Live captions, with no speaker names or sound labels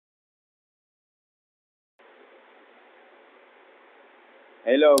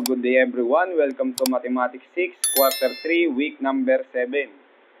Hello, good day everyone. Welcome to Mathematics 6, Quarter 3, Week number 7.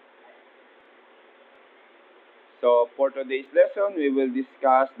 So, for today's lesson, we will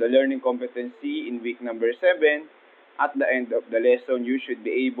discuss the learning competency in week number 7. At the end of the lesson, you should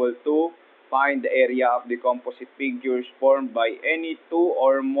be able to find the area of the composite figures formed by any two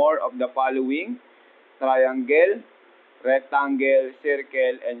or more of the following: triangle, rectangle,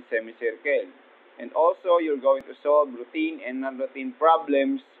 circle, and semicircle. And also, you're going to solve routine and non-routine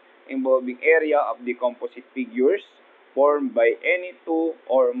problems involving area of the composite figures formed by any two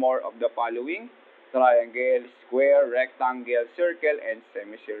or more of the following: triangle, square, rectangle, circle, and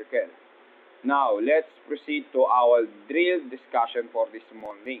semicircle. Now, let's proceed to our drill discussion for this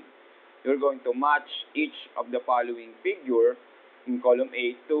morning. You're going to match each of the following figure in column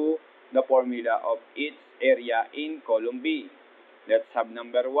A to the formula of its area in column B. Let's have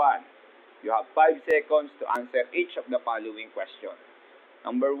number 1. You have 5 seconds to answer each of the following questions.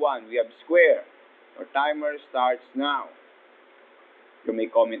 Number 1, we have square. Your timer starts now. You may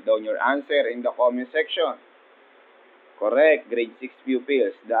comment down your answer in the comment section. Correct, grade 6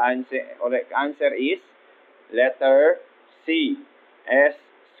 pupils. The correct answer is letter C, S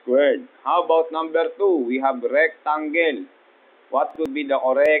squared. How about number 2? We have rectangle. What would be the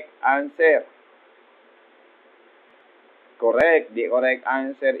correct answer? Correct. The correct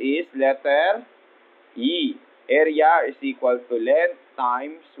answer is letter E. Area is equal to length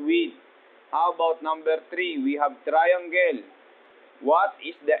times width. How about number 3? We have triangle. What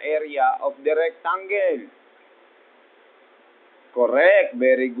is the area of the rectangle? Correct.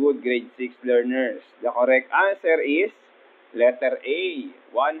 Very good, grade 6 learners. The correct answer is letter A.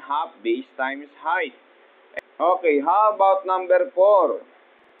 1/2 base times height. Okay, how about number 4?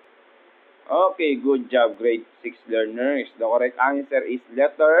 Okay, good job, grade 6 learners. The correct answer is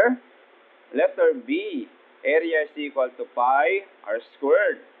letter B. Area is equal to pi r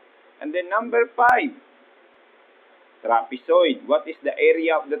squared. And then number 5, trapezoid. What is the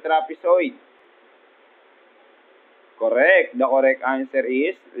area of the trapezoid? Correct. The correct answer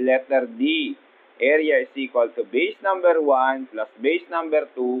is letter D. Area is equal to base number 1 plus base number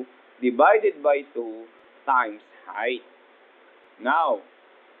 2 divided by 2 times height. Now,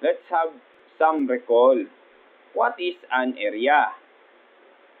 let's have some recall. What is an area?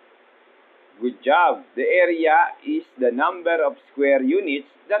 Good job. The area is the number of square units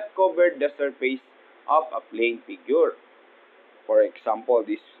that cover the surface of a plane figure. For example,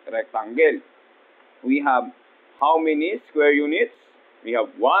 this rectangle. We have how many square units? We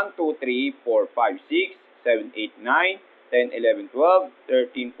have 1, 2, 3, 4, 5, 6, 7, 8, 9, 10, 11, 12,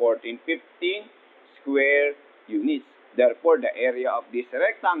 13, 14, 15 square units. Therefore, the area of this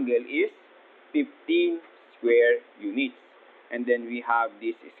rectangle is 15 square units. And then we have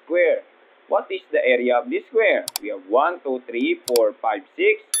this square. What is the area of this square? We have 1, 2, 3, 4, 5,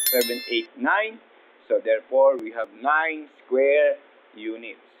 6, 7, 8, 9. So therefore, we have 9 square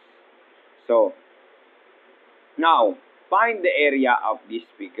units. So, now, find the area of this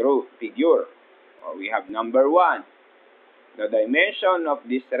figure. We have number 1. The dimension of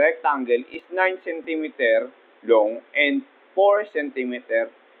this rectangle is 9 cm long and 4 cm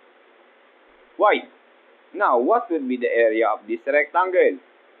wide. Now, what would be the area of this rectangle?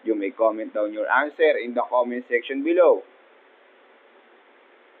 You may comment down your answer in the comment section below.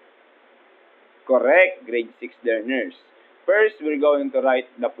 Correct, grade 6 learners. First, we're going to write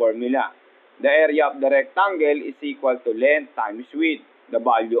the formula. The area of the rectangle is equal to length times width. The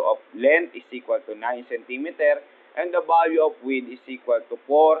value of length is equal to 9 cm and the value of width is equal to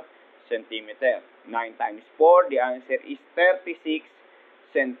 4 cm. 9 times 4, the answer is 36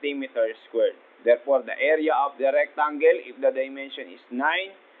 cm squared. Therefore, the area of the rectangle, if the dimension is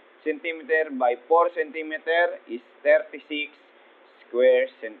 9 cm by 4 cm, is 36 square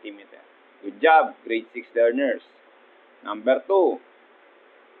centimeter. Good job, grade 6 learners. Number 2,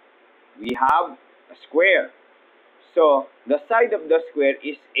 we have a square. So, the side of the square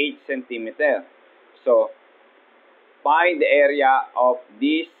is 8 cm. So, find the area of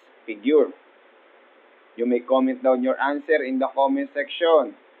this figure. You may comment down your answer in the comment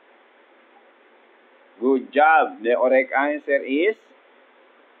section. Good job. The correct answer is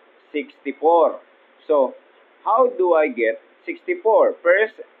 64. So, how do I get 64?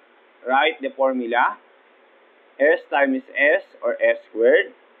 First, write the formula. S times S or S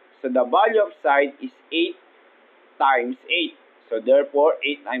squared. So, the value of side is 8 times 8. So, therefore,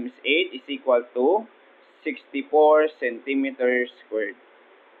 8 times 8 is equal to 64 centimeters squared.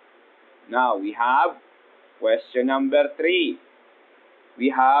 Now, we have question number 3. We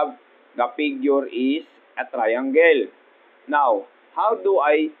have the figure is a triangle. Now, how do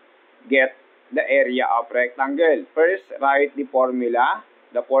I get the area of rectangle? First, write the formula.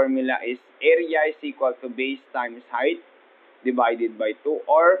 the formula is area is equal to base times height divided by 2,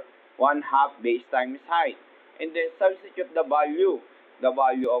 or 1/2 base times height. And then substitute the value. The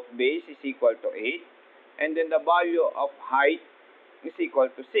value of base is equal to 8, and then the value of height is equal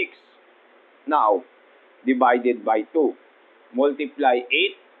to 6. Now, divided by 2. Multiply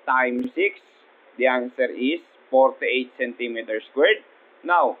 8 times 6. The answer is 48 centimeters squared.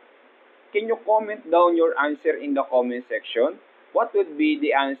 Now, can you comment down your answer in the comment section? What would be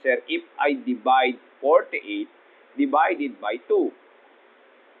the answer if I divide 48 divided by 2?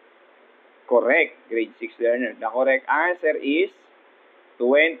 Correct, grade 6 learner. The correct answer is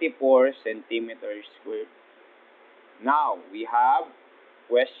 24 centimeters squared. Now, we have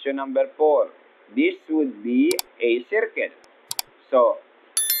question number 4. This would be a circle. So,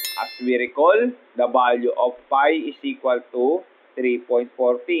 as we recall, the value of pi is equal to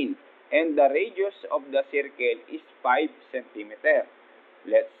 3.14. And the radius of the circle is 5 centimeters.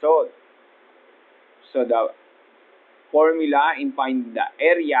 Let's solve. So, the formula in find the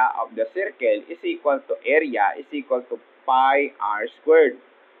area of the circle is equal to area is equal to pi r squared.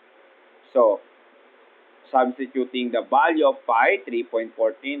 So, substituting the value of pi,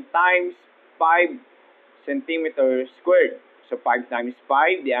 3.14 times 5 centimeters squared. So, 5 times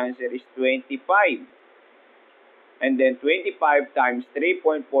 5, the answer is 25. And then 25 times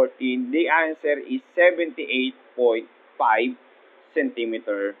 3.14, the answer is 78.5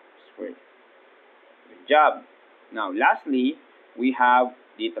 centimeters squared. Good job. Now, lastly, we have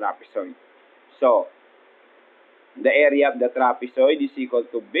the trapezoid. So, the area of the trapezoid is equal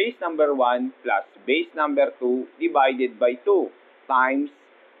to base number 1 plus base number 2 divided by 2 times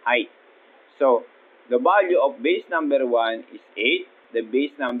height. So, the value of base number 1 is 8. The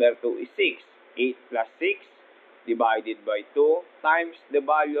base number 2 is 6. 8 plus 6 divided by 2 times the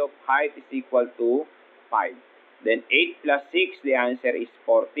value of height is equal to 5. Then 8 plus 6, the answer is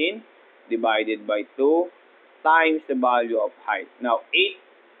 14 divided by 2 times the value of height. Now,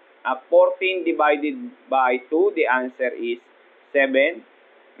 14 divided by 2, the answer is 7.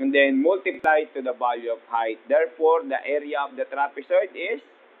 And then multiply to the value of height. Therefore, the area of the trapezoid is...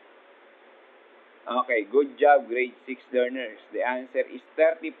 Okay, good job, grade 6 learners. The answer is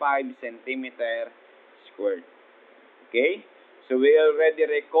 35 centimeters squared. Okay, so we already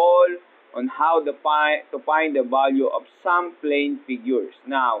recall on how to find the value of some plane figures.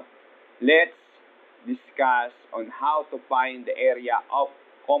 Now, let's discuss on how to find the area of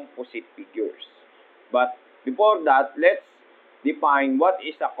composite figures. But before that, let's define what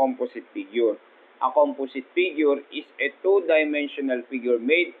is a composite figure. A composite figure is a two-dimensional figure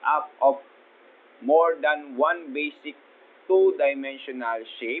made up of more than one basic two-dimensional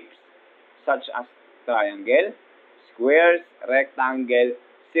shapes such as triangle, squares, rectangle,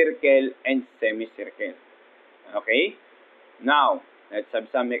 circle, and semicircle. Okay? Now, let's have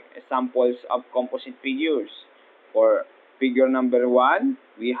some examples of composite figures. For figure number 1,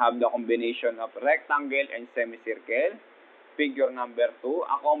 we have the combination of rectangle and semicircle. Figure number 2,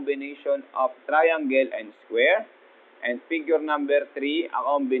 a combination of triangle and square. And figure number 3, a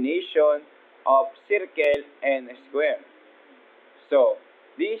combination of circle and square. So,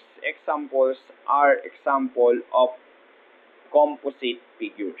 these examples are example of composite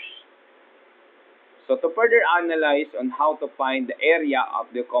figures. So, to further analyze on how to find the area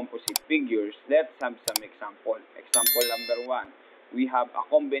of the composite figures, let's have some example. Example number 1, we have a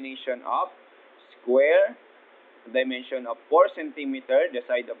combination of square, dimension of 4 cm, the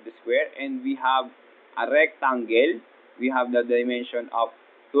side of the square, and we have a rectangle. We have the dimension of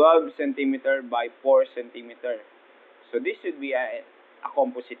 12 cm by 4 cm. So, this should be a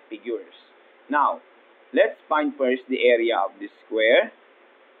composite figures. Now, let's find first the area of the square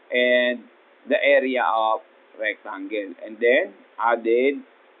and the area of rectangle, and then added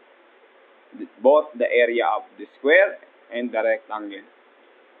both the area of the square and the rectangle.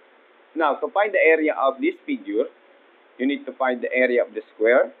 Now, to find the area of this figure, you need to find the area of the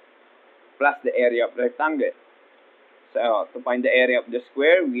square plus the area of rectangle. So, to find the area of the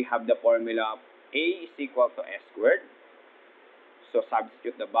square, we have the formula of A is equal to S squared. So,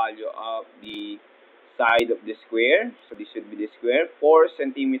 substitute the value of the side of the square. So, this should be the square. 4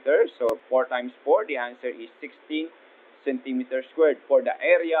 centimeters. So, 4 times 4, the answer is 16 centimeters squared for the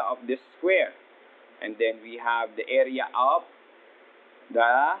area of the square. And then we have the area of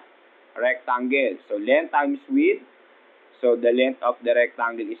the rectangle. So, length times width. So, the length of the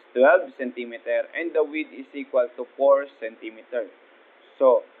rectangle is 12 centimeters and the width is equal to 4 centimeters.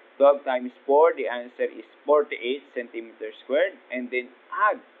 So, 12 times 4, the answer is 48 centimeters squared. And then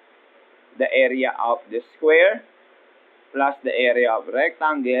add the area of the square plus the area of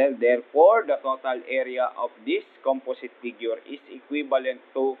rectangle. Therefore, the total area of this composite figure is equivalent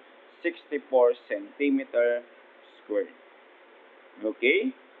to 64 centimeter squared.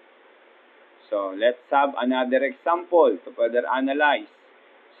 Okay? So, let's have another example to further analyze.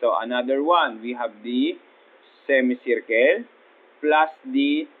 So, another one, we have the semicircle plus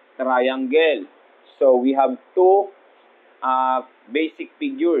the triangle. So, we have two basic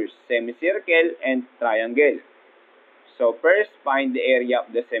figures, semicircle and triangle. So, first, find the area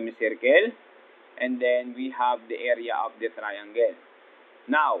of the semicircle, and then we have the area of the triangle.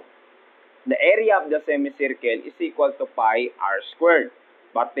 Now, the area of the semicircle is equal to pi r squared.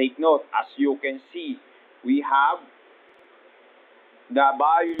 But take note, as you can see, we have the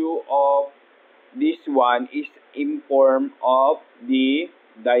value of this one is in form of the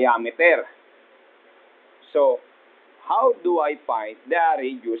diameter. So, how do I find the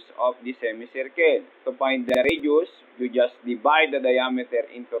radius of the semicircle? To find the radius, you just divide the diameter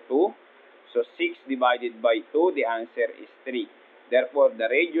into 2. So, 6 divided by 2, the answer is 3. Therefore, the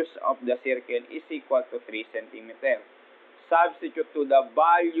radius of the circle is equal to 3 centimeter. Substitute to the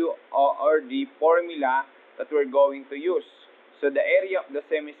value or the formula that we're going to use. So, the area of the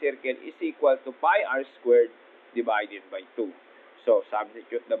semicircle is equal to pi r squared divided by 2. So,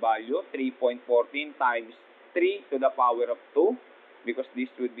 substitute the value, 3.14 times 3 to the power of 2, because this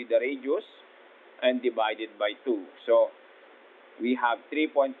would be the radius, and divided by 2. So, we have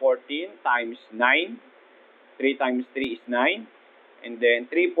 3.14 times 9. 3 times 3 is 9. And then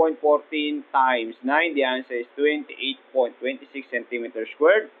 3.14 times 9, the answer is 28.26 centimeters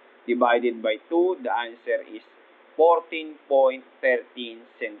squared. Divided by 2, the answer is 14.13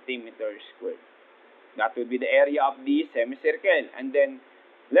 centimeters squared. That would be the area of the semicircle. And then,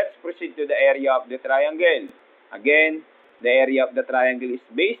 let's proceed to the area of the triangle. Again, the area of the triangle is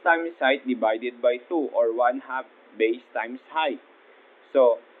base times height divided by 2, or 1/2 base times height.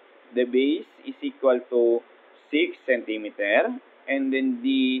 So, the base is equal to 6 centimeter, and then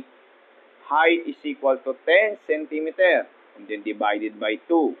the height is equal to 10 centimeter, and then divided by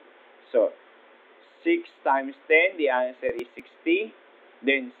 2. So, 6 times 10, the answer is 60.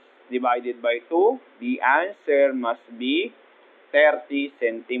 Then, divided by 2, the answer must be 30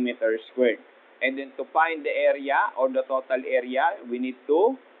 centimeters squared. And then, to find the area or the total area, we need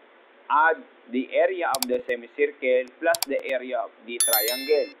to add the area of the semicircle plus the area of the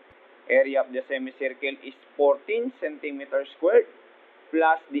triangle. Area of the semicircle is 14 centimeters squared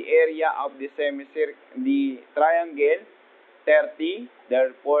plus the area of the triangle 30.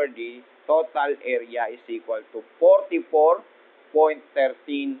 Therefore, the total area is equal to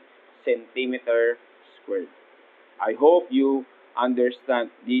 44.13 centimeter squared. I hope you understand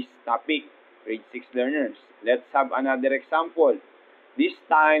this topic, grade 6 learners. Let's have another example. This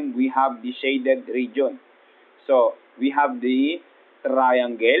time, we have the shaded region. So, we have the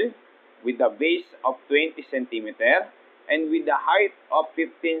triangle with a base of 20 centimeter and with the height of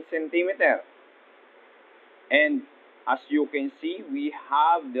 15 centimeter. And as you can see, we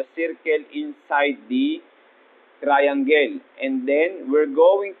have the circle inside the triangle. And then, we're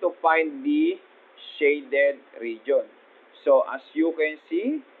going to find the shaded region. So, as you can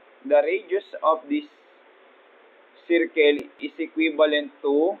see, the radius of this circle is equivalent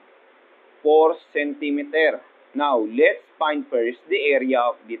to 4 centimeter. Now, let's find first the area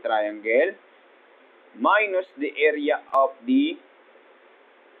of the triangle minus the area of the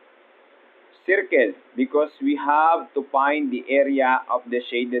circle, because we have to find the area of the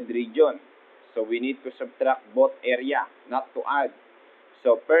shaded region. So, we need to subtract both area, not to add.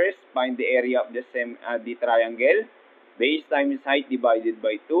 So, first, find the area of the triangle. Base times height divided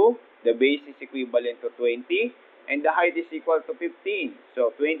by 2. The base is equivalent to 20. And the height is equal to 15.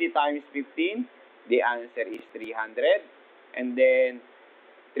 So, 20 times 15, the answer is 300. And then,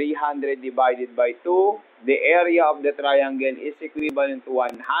 300 divided by 2, the area of the triangle is equivalent to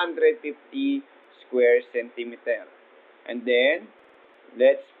 150 square centimeter. And then,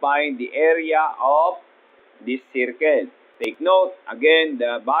 let's find the area of this circle. Take note, again,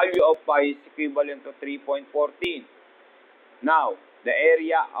 the value of pi is equivalent to 3.14. Now, the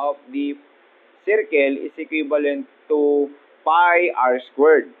area of the circle is equivalent to pi r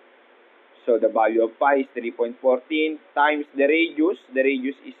squared. So, the value of pi is 3.14 times the radius. The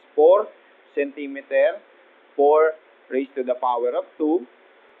radius is 4 centimeter. 4 raised to the power of 2.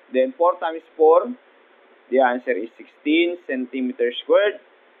 Then, 4 times 4, the answer is 16 centimeters squared.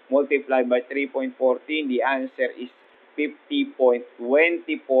 Multiplied by 3.14, the answer is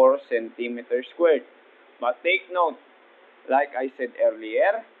 50.24 centimeters squared. But take note, like I said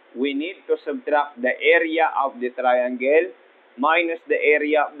earlier, we need to subtract the area of the triangle minus the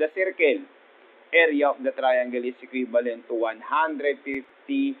area of the circle. area of the triangle is equivalent to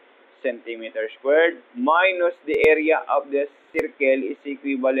 150 centimeters squared minus the area of the circle is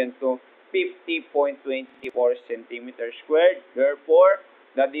equivalent to 50.24 centimeters squared. Therefore,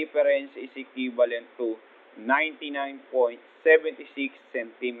 the difference is equivalent to 99.76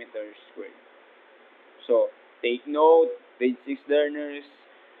 centimeters squared. So, take note, grade 6 learners,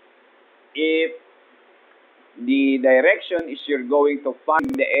 if the direction is you're going to find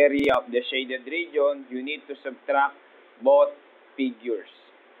the area of the shaded region, you need to subtract both figures.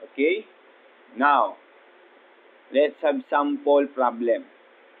 Okay? Now, let's have sample problem.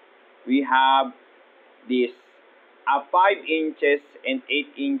 We have this, a 5 inches and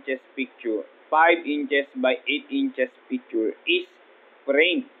 8 inches picture. 5 inches by 8 inches picture is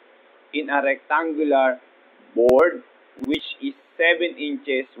framed in a rectangular board which is 7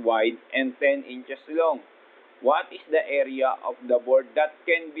 inches wide and 10 inches long. What is the area of the board that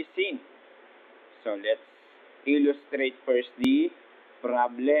can be seen? So, let's illustrate first the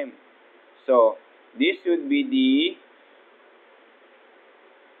problem. So, this would be the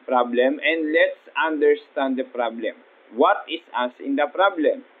problem, and let's understand the problem. What is asked in the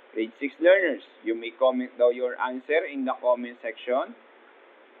problem? Grade 6 learners, you may comment down your answer in the comment section.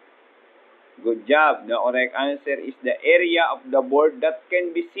 Good job. The correct answer is the area of the board that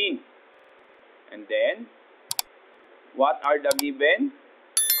can be seen. And then, what are the given?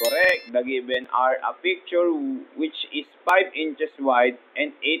 Correct. The given are a picture which is 5 inches wide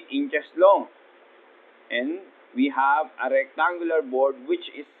and 8 inches long. And we have a rectangular board which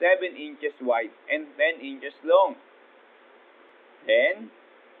is 7 inches wide and 10 inches long. Then,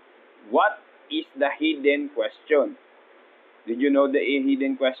 what is the hidden question? Did you know the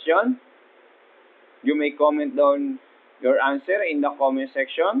hidden question? You may comment down your answer in the comment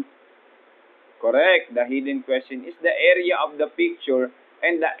section. Correct. The hidden question is the area of the picture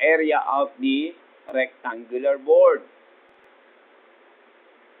and the area of the rectangular board.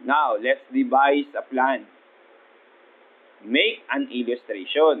 Now, let's devise a plan. Make an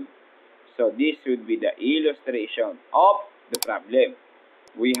illustration. So, this would be the illustration of the problem.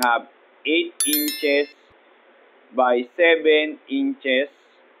 We have 8 inches by 7 inches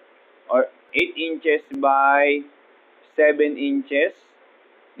or 8 inches by 7 inches.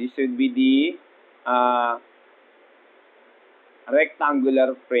 This would be the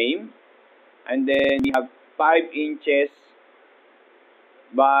rectangular frame. And then we have 5 inches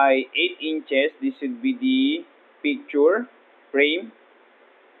by 8 inches. This would be the picture frame.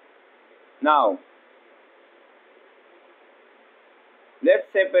 Now, let's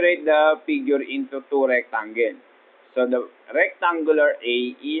separate the figure into two rectangles. So, the rectangular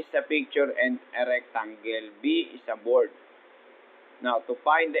A is a picture and a rectangle B is a board. Now, to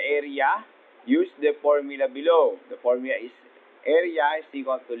find the area, use the formula below. The formula is area is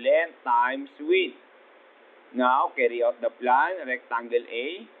equal to length times width. Now, carry out the plan. Rectangle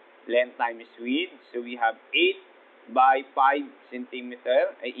A, length times width. So, we have 8 by 5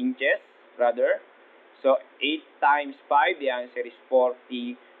 inches, rather. So, 8 times 5, the answer is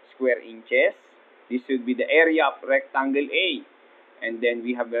 40 square inches. This would be the area of rectangle A. And then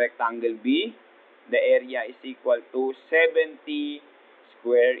we have the rectangle B. The area is equal to 70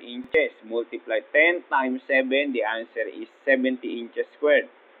 square inches. Multiply 10 times 7, the answer is 70 inches squared.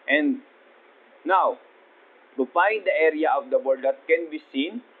 And now, to find the area of the board that can be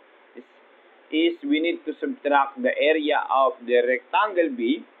seen, is we need to subtract the area of the rectangle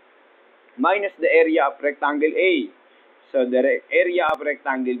B minus the area of rectangle A. So, the area of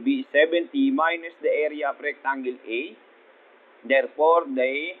rectangle B is 70 minus the area of rectangle A. Therefore,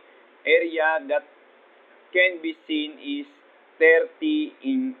 the area that can be seen is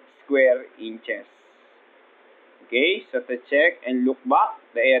 30 square inches. Okay, so to check and look back,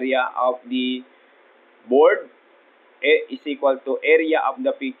 the area of the board is equal to area of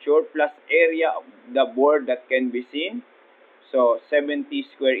the picture plus area of the board that can be seen. So, 70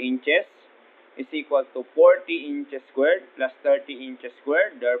 square inches is equal to 40 inches squared plus 30 inches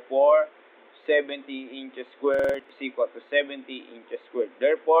squared. Therefore, 70 inches squared is equal to 70 inches squared.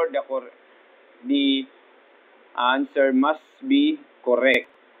 Therefore, the answer must be correct.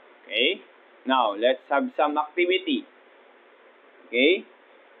 Okay? Now, let's have some activity. Okay?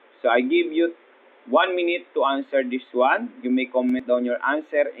 So, I give you 1 minute to answer this one. You may comment down your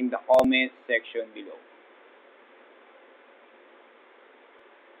answer in the comment section below.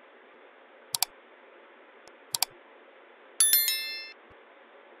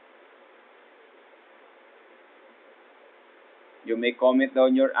 You may comment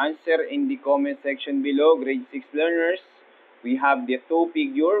down your answer in the comment section below, grade 6 learners. We have the two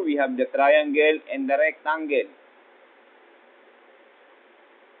figure, we have the triangle and the rectangle.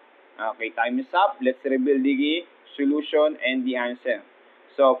 Okay, time is up. Let's reveal the solution and the answer.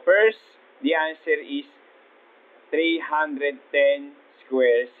 So first, the answer is 310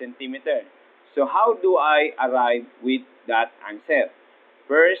 square centimeter. So how do I arrive with that answer?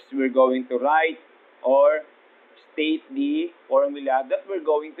 First, we're going to write or state the formula that we're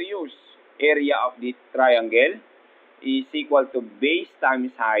going to use. Area of the triangle is equal to base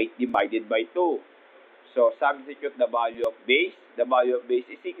times height divided by 2. So substitute the value of base. The value of base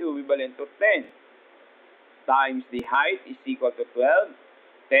is equivalent to 10 times the height is equal to 12.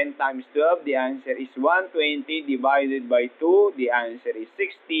 10 times 12, the answer is 120 divided by 2, the answer is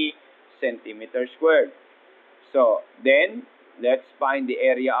 60 centimeters squared. So, then, let's find the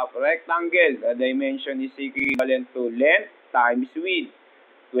area of rectangle. The dimension is equivalent to length times width.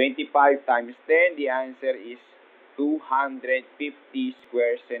 25 times 10, the answer is 250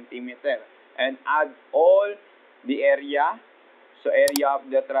 square centimeter. And add all the area. So, area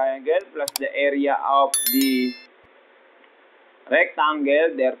of the triangle plus the area of the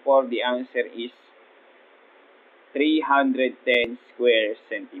rectangle, therefore the answer is 310 square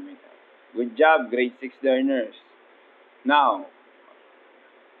centimeter. Good job, grade 6 learners. Now,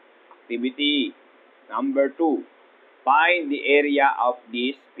 activity number 2. Find the area of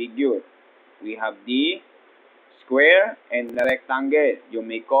this figure. We have the square and the rectangle. You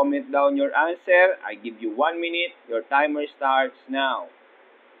may comment down your answer. I give you 1 minute. Your timer starts now.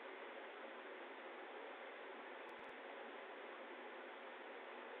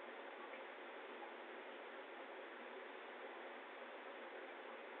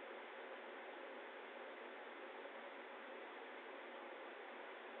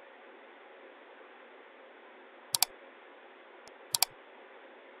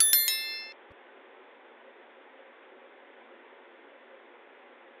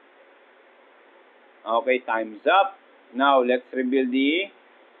 Okay, time's up. Now, let's reveal the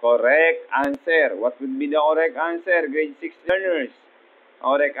correct answer. What would be the correct answer, grade 6 learners?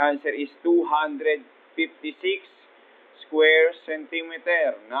 Correct answer is 256 square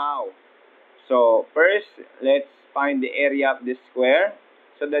centimeter. Now, so first, let's find the area of the square.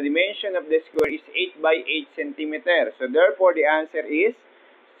 So, the dimension of the square is 8 by 8 centimeter. So, therefore, the answer is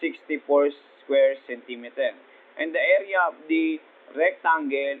 64 square centimeter. And the area of the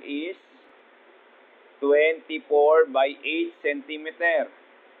rectangle is 24 by 8 centimeter.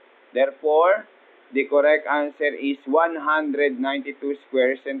 Therefore, the correct answer is 192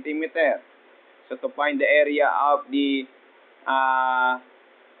 square centimeter. So, to find the area of the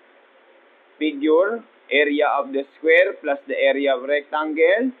figure, area of the square plus the area of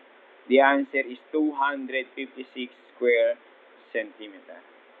rectangle, the answer is 256 square centimeter.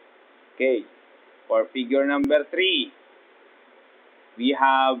 Okay. For figure number 3, we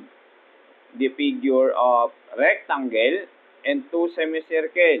have the figure of rectangle and 2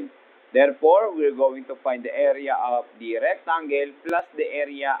 semicircle. Therefore, we're going to find the area of the rectangle plus the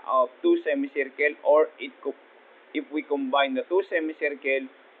area of 2 semicircle, or if we combine the 2 semicircle,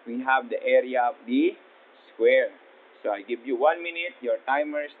 we have the area of the square. So, I give you 1 minute. Your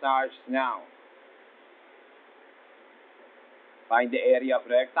timer starts now. Find the area of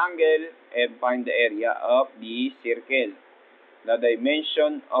rectangle and find the area of the circle. The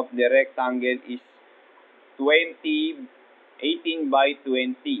dimension of the rectangle is 18 by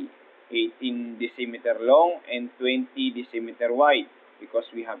 20. 18 decimeter long and 20 decimeter wide. Because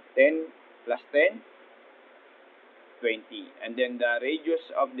we have 10 plus 10, 20. And then the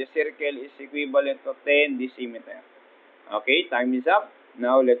radius of the circle is equivalent to 10 decimeter. Okay, time is up.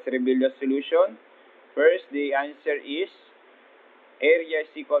 Now, let's reveal the solution. First, the answer is area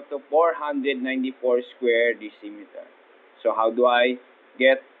is equal to 494 square decimeter. So, how do I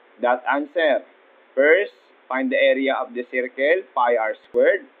get that answer? First, find the area of the circle, pi r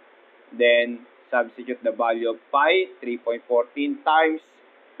squared. Then, substitute the value of pi, 3.14 times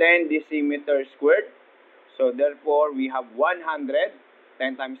 10 decimeter squared. So, therefore, we have 100.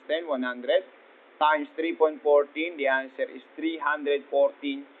 10 times 10, 100. Times 3.14, the answer is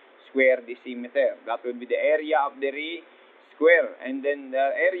 314 square decimeter. That would be the area of the square. And then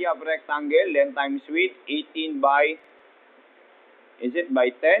the area of rectangle, length times width, 18 by, is it by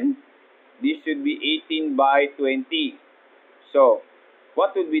 10? This should be 18 by 20. So,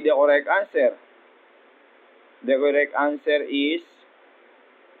 what would be the correct answer? The correct answer is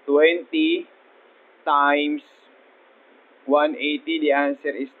 20 times 180. The answer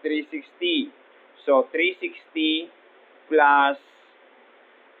is 360. So, 360 plus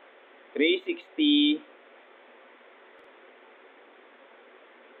 360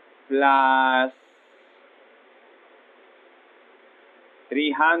 plus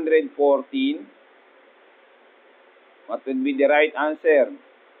 314. What would be the right answer?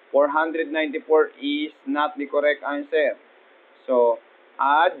 494 is not the correct answer. So,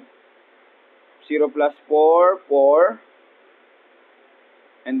 add 0 plus 4, 4.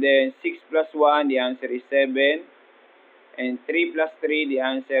 And then 6 plus 1, the answer is 7. And 3 plus 3, the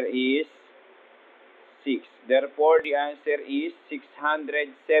answer is 6. Therefore, the answer is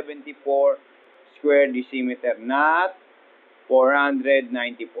 674 square decimeter, not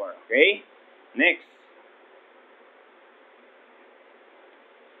 494. Okay? Next.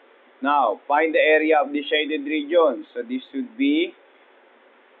 Now, find the area of the shaded region. So, this should be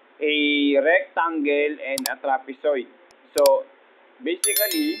a rectangle and a trapezoid. So,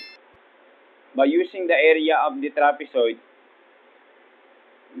 basically, by using the area of the trapezoid,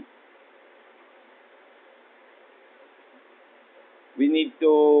 we need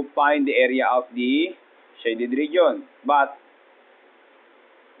to find the area of the shaded region. But,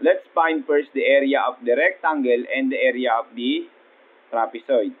 let's find first the area of the rectangle and the area of the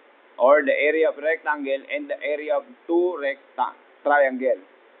trapezoid. Or the area of rectangle and the area of two triangle.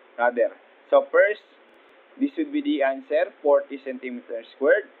 So first, this would be the answer, 40 centimeters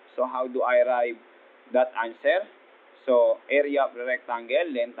squared. So how do I arrive that answer? So area of the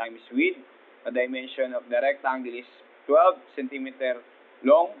rectangle, length times width. The dimension of the rectangle is 12 centimeter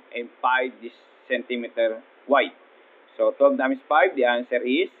long and 5 centimeter wide. So 12 times 5, the answer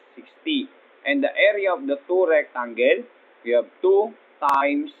is 60. And the area of the two rectangle, we have 2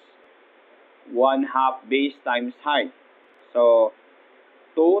 times 1/2 base times height. So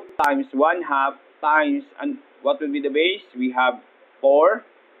 2 times 1/2 times, and what will be the base? We have 4,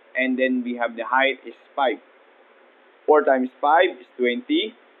 and then we have the height is 5. 4 times 5 is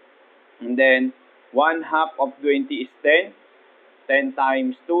 20, and then 1/2 of 20 is 10. 10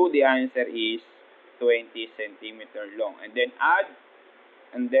 times 2, the answer is 20 centimeter long. And then add,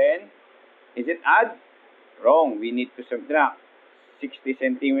 and then, is it add? Wrong, we need to subtract. 60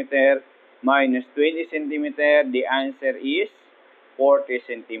 centimeter minus 20 centimeter, the answer is 40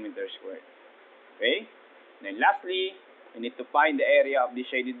 centimeters squared. Okay? Then lastly, we need to find the area of the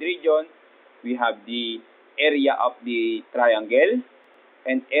shaded region. We have the area of the triangle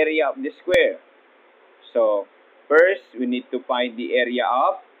and area of the square. So, first, we need to find the area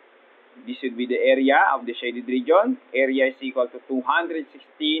of, this should be the area of the shaded region. Area is equal to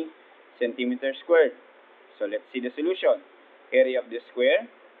 216 centimeters squared. So, let's see the solution. Area of the square.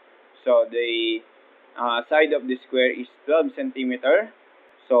 So, the side of the square is 12 centimeter.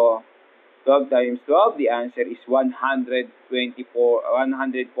 So, 12 times 12, the answer is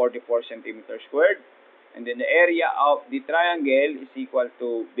 144 centimeters squared. And then the area of the triangle is equal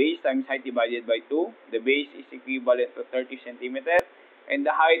to base times height divided by 2. The base is equivalent to 30 centimeter. And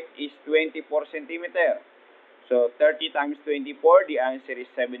the height is 24 centimeter. So, 30 times 24, the answer is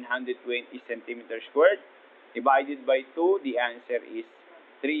 720 centimeters squared. Divided by 2, the answer is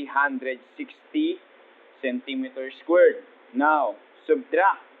 360 centimeters squared. Now,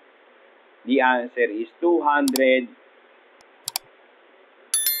 subtract. The answer is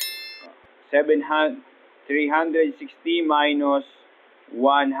 360 minus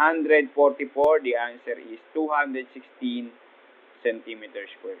 144. The answer is 216 centimeters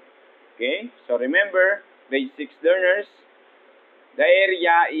squared. Okay? So, remember, grade 6 learners, the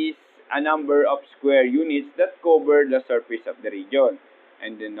area is a number of square units that cover the surface of the region.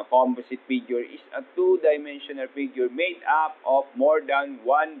 And then the composite figure is a two-dimensional figure made up of more than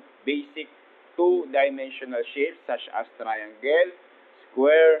one basic two-dimensional shapes such as triangle,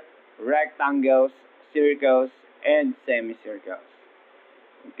 square, rectangles, circles, and semicircles.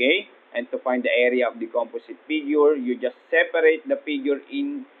 Okay? And to find the area of the composite figure, you just separate the figure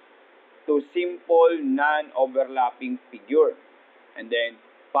into simple non-overlapping figure. And then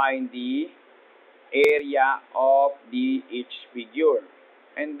find the area of each figure.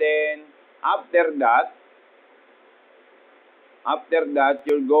 And then after that,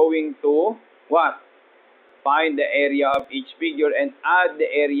 you're going to what? Find the area of each figure and add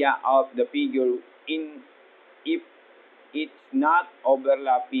the area of the figure if it's not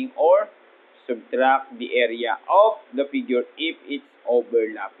overlapping, or subtract the area of the figure if it's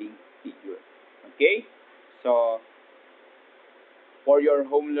overlapping figure. Okay? So, for your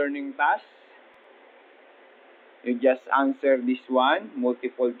home learning task, you just answer this one,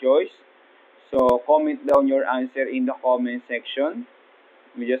 multiple choice. So, comment down your answer in the comment section.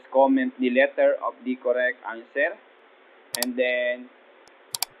 You just comment the letter of the correct answer. And then,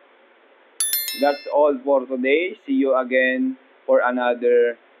 that's all for today. See you again for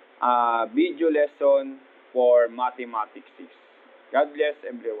another video lesson for Mathematics 6. God bless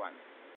everyone.